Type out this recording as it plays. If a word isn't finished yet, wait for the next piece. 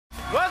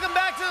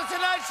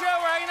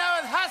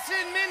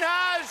Hasan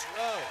Minhaj.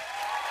 Hello.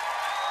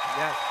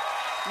 Yes.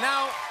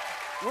 Now,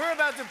 we're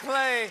about to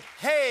play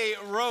Hey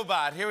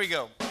Robot. Here we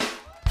go. Hey,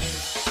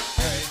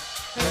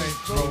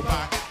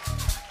 robot.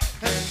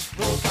 Hey,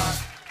 robot.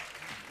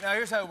 Now,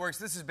 here's how it works.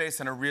 This is based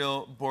on a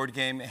real board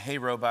game, Hey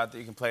Robot, that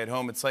you can play at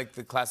home. It's like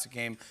the classic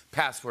game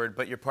Password,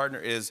 but your partner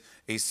is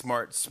a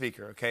smart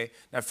speaker, okay?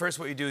 Now, first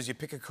what you do is you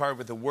pick a card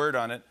with a word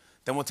on it.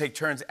 Then we'll take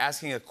turns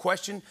asking a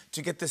question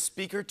to get the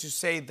speaker to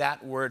say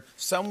that word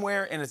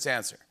somewhere in its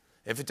answer.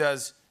 If it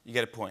does, you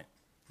get a point.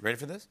 Ready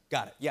for this?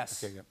 Got it.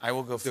 Yes. Okay, good. I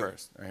will go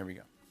first. All right, here we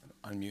go.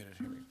 Unmute it.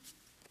 Here we go.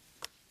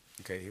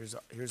 Okay,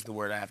 here's the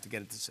word I have to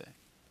get it to say.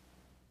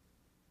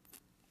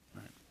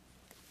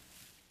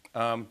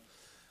 All right.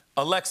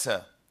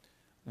 Alexa,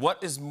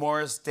 what is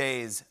Morris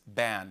Day's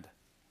band?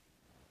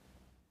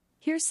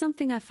 Here's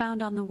something I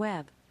found on the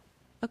web.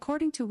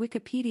 According to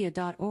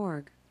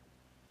Wikipedia.org,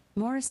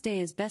 Morris Day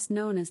is best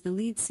known as the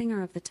lead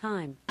singer of the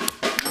time. Okay.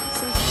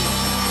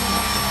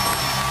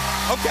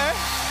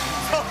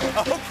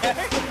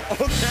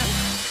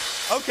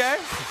 Okay.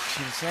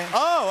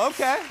 Oh,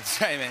 okay.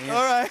 That's right, man.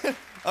 All right.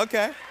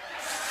 Okay.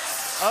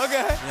 Okay. You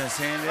know what I'm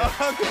saying, dude?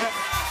 Okay.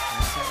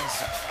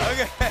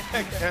 You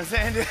know what I'm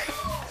saying, dude?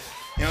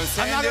 You know what I'm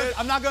saying, dude?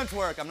 I'm not going to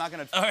twerk. I'm not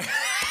going to. All right.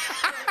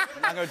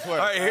 I'm not going to twerk.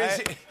 All right, here's.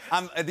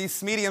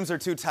 These mediums are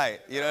too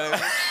tight. You know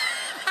what I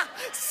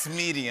mean?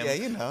 Medium. Yeah,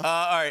 you know. All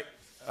right.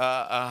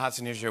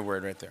 Hasan, here's your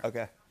word right there.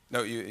 Okay.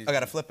 No, you. I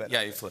gotta flip it.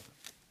 Yeah, you flip it.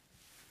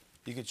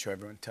 You can show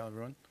everyone. Tell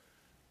everyone.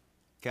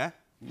 Okay.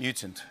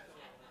 Mutant.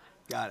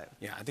 Got it.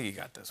 Yeah, I think you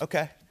got this.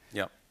 Okay.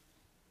 Yep.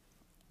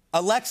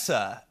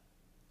 Alexa,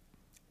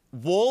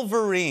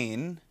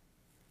 Wolverine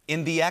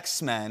in the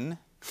X-Men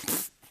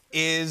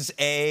is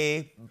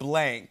a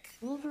blank.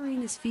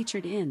 Wolverine is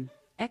featured in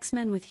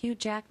X-Men with Hugh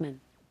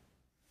Jackman.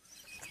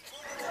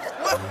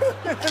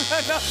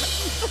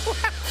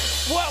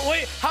 What?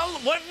 Wait. How?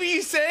 What were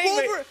you saying?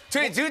 Wait, do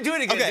it again. Okay. Do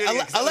it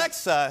again.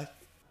 Alexa,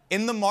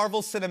 in the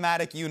Marvel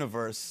Cinematic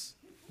Universe,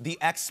 the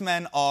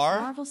X-Men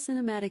are. Marvel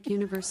Cinematic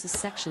Universe's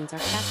sections are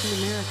Captain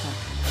America,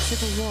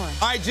 Civil War.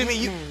 All right,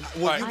 Jimmy,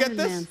 will you get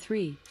this? Iron Man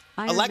 3,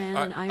 Iron Man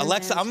and Iron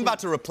Alexa, Man I'm 2. about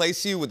to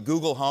replace you with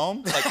Google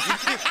Home. Like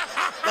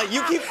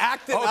you keep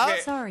acting up.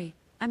 Sorry,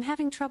 I'm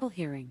having trouble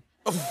hearing.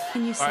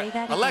 Can you say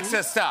that again?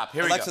 Alexa, stop.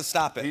 Here we go. Alexa,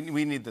 stop it.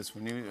 We need this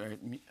one.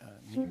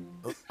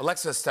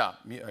 Alexa, stop.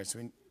 All right,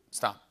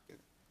 stop.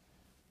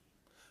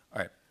 All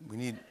right, we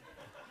need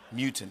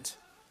mutant.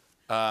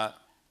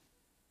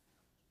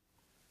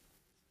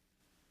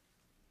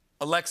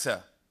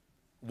 Alexa,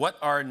 what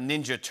are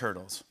Ninja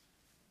Turtles?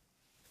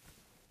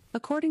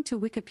 According to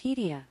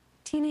Wikipedia,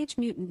 Teenage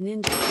Mutant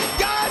Ninja.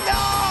 God, no!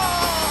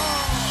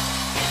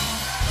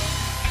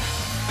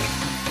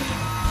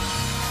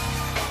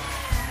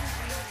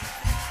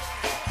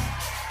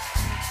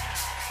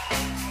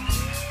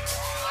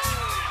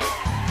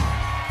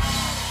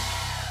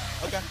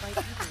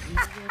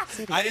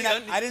 I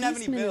didn't have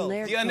any bills.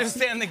 Do you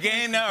understand the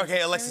game now?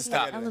 Okay, Alexa,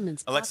 stop.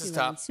 Alexa,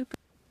 stop. All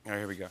right,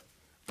 here we go.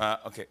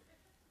 Okay.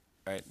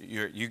 All right,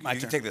 you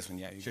can take this one.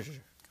 Yeah, Sure.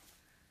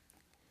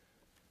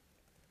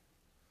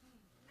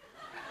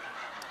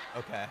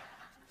 Okay.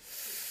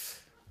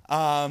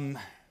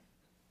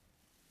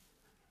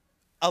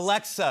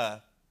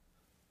 Alexa,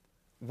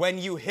 when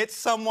you hit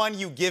someone,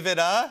 you give it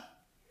a.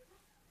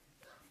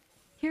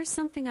 Here's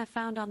something I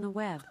found on the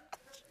web.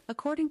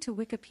 According to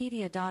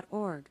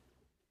Wikipedia.org,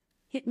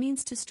 it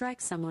means to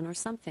strike someone or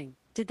something.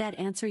 Did that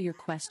answer your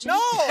question? No!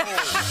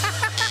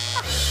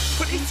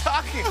 What are you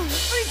talking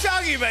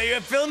about? You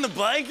have fill in the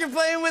blank you're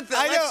playing with?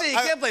 Alexa, you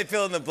can't play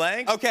fill in the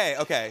blank.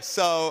 Okay,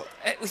 so.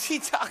 What's he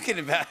talking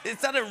about?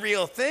 It's not a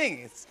real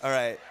thing. All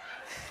right.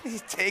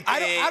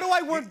 How do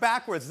I work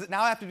backwards?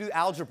 Now I have to do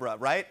algebra,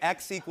 right?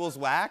 X equals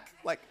whack?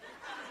 Like,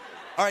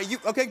 all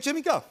right, okay,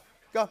 Jimmy, go.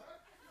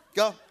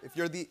 If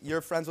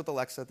you're friends with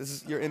Alexa,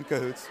 you're in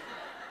cahoots.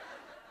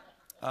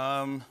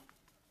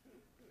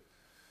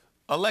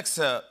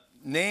 Alexa,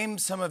 name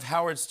some of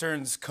Howard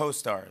Stern's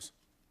co-stars.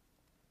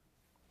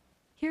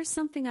 Here's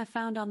something I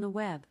found on the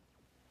web.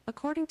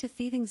 According to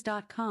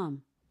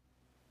thievings.com,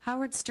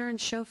 Howard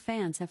Stern's show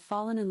fans have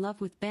fallen in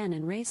love with Ben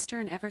and Ray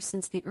Stern ever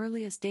since the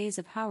earliest days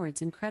of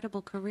Howard's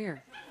incredible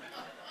career.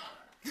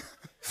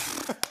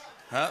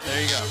 Oh,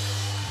 there you go.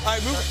 All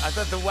right, move. I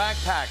thought the whack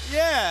pack.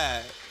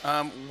 Yeah.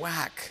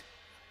 Whack.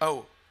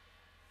 Oh.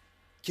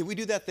 Can we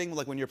do that thing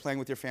like when you're playing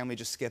with your family,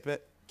 just skip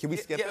it? Can we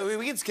skip it? Yeah,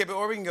 we can skip it,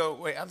 or we can go,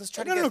 wait, let's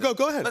try to get No,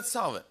 go ahead. Let's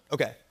solve it.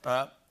 Okay.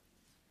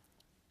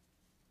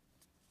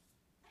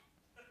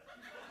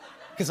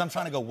 Because I'm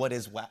trying to go, what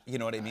is whack? You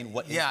know what I mean?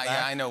 What is whack?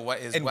 Yeah, I know what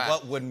is and whack. And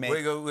what would make...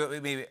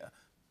 Wait, maybe.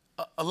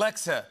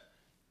 Alexa,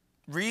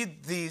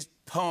 read the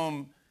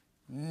poem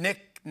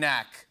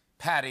Knick-Knack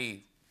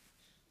Patty.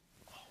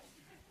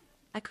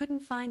 I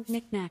couldn't find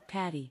Knick-Knack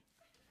Patty.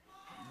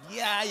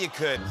 Yeah, you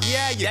could.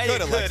 Yeah, you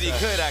could, Alexa. You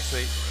could,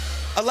 actually.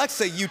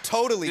 Alexa, you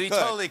totally could. You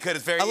totally could.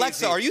 It's very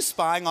Alexa, easy. are you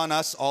spying on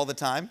us all the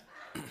time?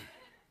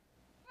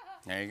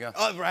 There you go.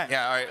 Oh, right.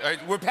 Yeah, all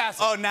right. We're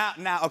passing. Oh, now,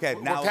 okay.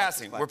 We're Now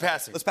passing. We're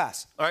passing. Let's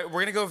pass. All right, we're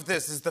going to go with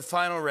this. This is the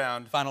final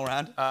round. Final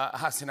round?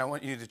 Hasan, I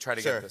want you to try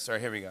to get this. All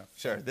right, here we go.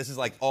 Sure. This is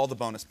like all the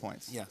bonus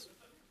points. Yes.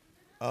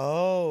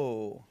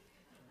 Oh.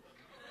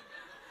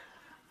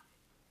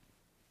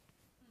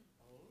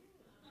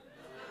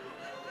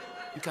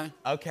 Okay.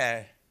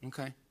 Okay.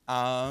 Okay.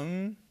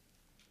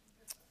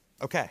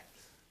 Okay.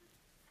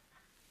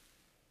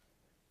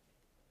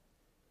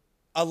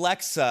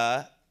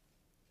 Alexa,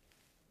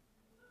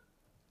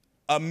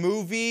 a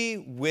movie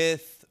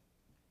with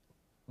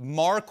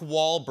Mark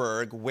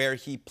Wahlberg where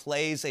he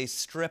plays a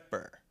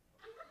stripper.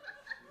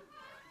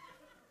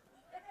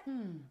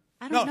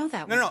 I don't know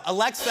that one. No,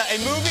 Alexa, a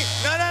movie.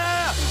 No.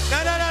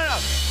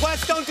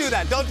 Quest, don't do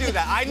that. Don't do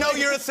that. I know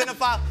you're a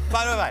cinephile.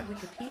 Bye.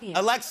 Wikipedia.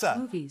 Alexa.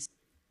 Movies.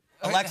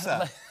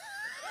 Alexa.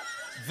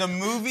 The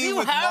movie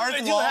with Mark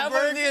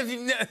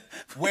Wahlberg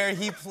where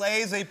he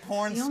plays a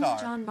porn The only star.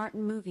 John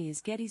Martin movie is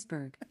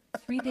Gettysburg.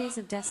 3 Days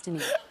of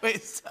Destiny.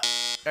 Wait, stop.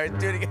 All right,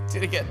 do it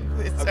again.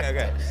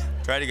 Okay.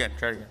 Try it again.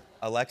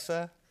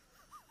 Alexa,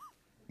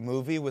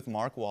 movie with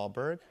Mark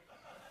Wahlberg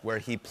where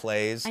he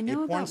plays I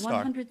know a porn about star.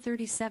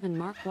 137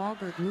 Mark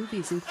Wahlberg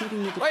movies,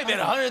 including The Wait a minute,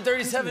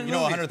 137 You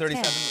know movies?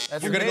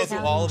 137? You're You're going to go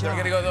through all of them?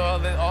 We're going to go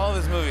through all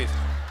his movies.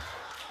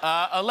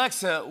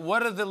 Alexa,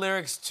 what are the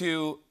lyrics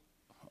to...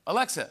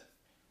 Alexa,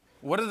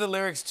 what are the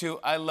lyrics to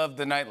I Love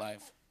the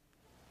Nightlife?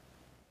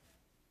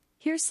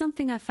 Here's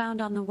something I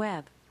found on the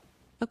web.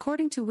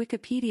 According to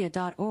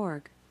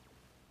Wikipedia.org,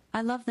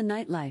 I Love the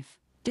Nightlife,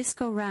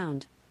 Disco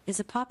Round, is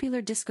a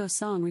popular disco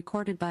song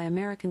recorded by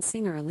American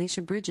singer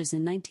Alicia Bridges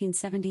in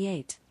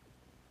 1978.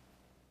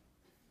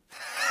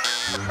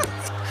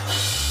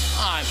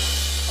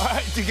 All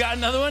right, you got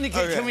another one?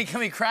 Can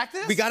we crack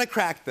this? We got to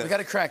crack this. We got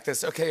to crack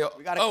this. Okay.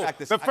 We got to crack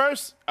this. The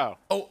first... No,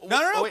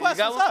 wait, Quest,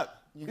 what's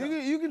up?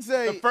 You can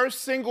say... The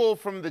first single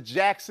from the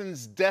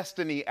Jackson's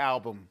Destiny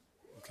album.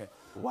 Okay.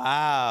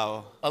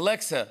 Wow.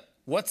 Alexa,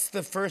 what's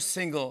the first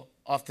single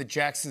off the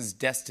Jackson's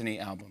Destiny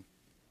album?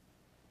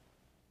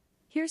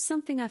 Here's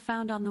something I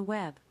found on the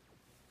web.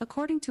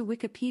 According to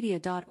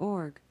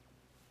Wikipedia.org,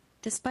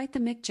 despite the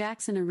Mick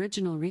Jackson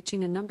original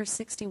reaching a number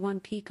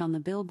 61 peak on the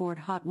Billboard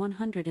Hot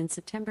 100 in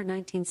September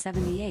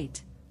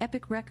 1978,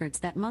 Epic Records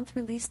that month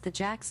released the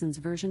Jacksons'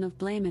 version of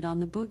Blame It on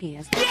the Boogie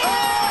as... Oh, my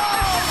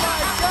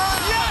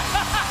God! Yeah!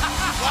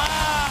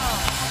 Wow!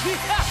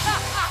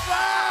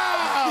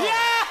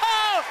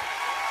 Yeah!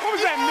 What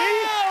was that, me?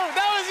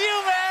 That was you,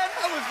 man!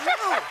 That was you!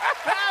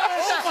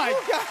 Oh, my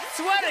God!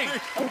 Sweating!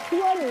 I'm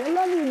sweating. I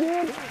love you,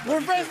 dude.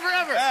 We're friends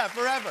forever! Yeah,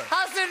 forever.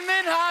 Hasan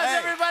Minhaj, Hey.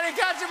 everybody!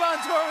 Catch him on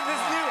tour with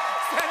his new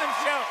stand-up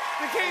show,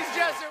 The King's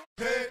Jester.